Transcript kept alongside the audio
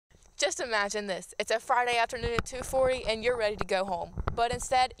Just imagine this. It's a Friday afternoon at 2:40 and you're ready to go home. But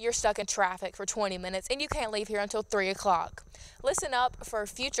instead, you're stuck in traffic for 20 minutes and you can't leave here until 3 o'clock. Listen up for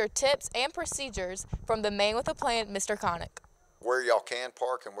future tips and procedures from the man with a plan, Mr. Connick. Where y'all can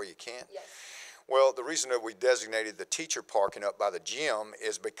park and where you can't? Yes. Well, the reason that we designated the teacher parking up by the gym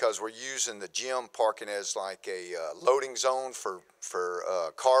is because we're using the gym parking as like a loading zone for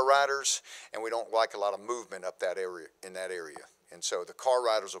car riders, and we don't like a lot of movement up that area, in that area. And so the car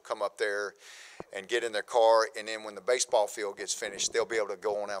riders will come up there and get in their car, and then when the baseball field gets finished, they'll be able to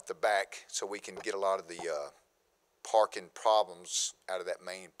go on out the back so we can get a lot of the parking problems out of that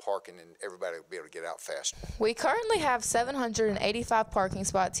main parking, and everybody will be able to get out faster. We currently have 785 parking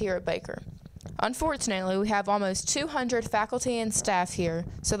spots here at Baker. Unfortunately, we have almost 200 faculty and staff here,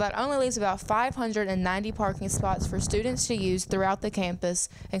 so that only leaves about 590 parking spots for students to use throughout the campus,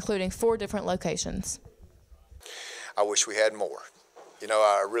 including 4 different locations. I wish we had more. You know,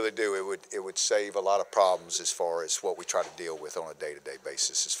 I really do. It would save a lot of problems as far as what we try to deal with on a day-to-day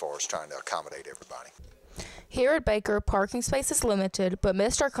basis as far as trying to accommodate everybody. Here at Baker, parking space is limited, but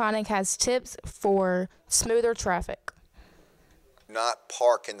Mr. Connick has tips for smoother traffic. Not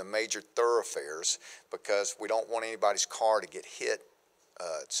park in the major thoroughfares because we don't want anybody's car to get hit.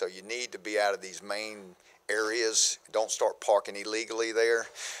 So you need to be out of these main areas. Don't start parking illegally there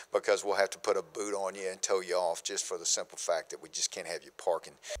because we'll have to put a boot on you and tow you off just for the simple fact that we just can't have you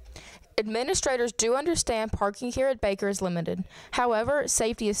parking. Administrators do understand parking here at Baker is limited. However,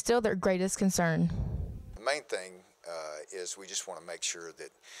 safety is still their greatest concern. The main thing is we just want to make sure that,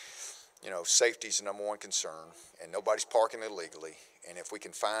 you know, safety is the #1 concern and nobody's parking illegally. And if we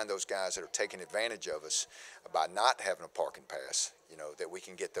can find those guys that are taking advantage of us by not having a parking pass, you know, that we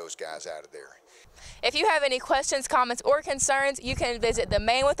can get those guys out of there. If you have any questions, comments, or concerns, you can visit the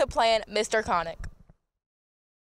man with a plan, Mr. Connick.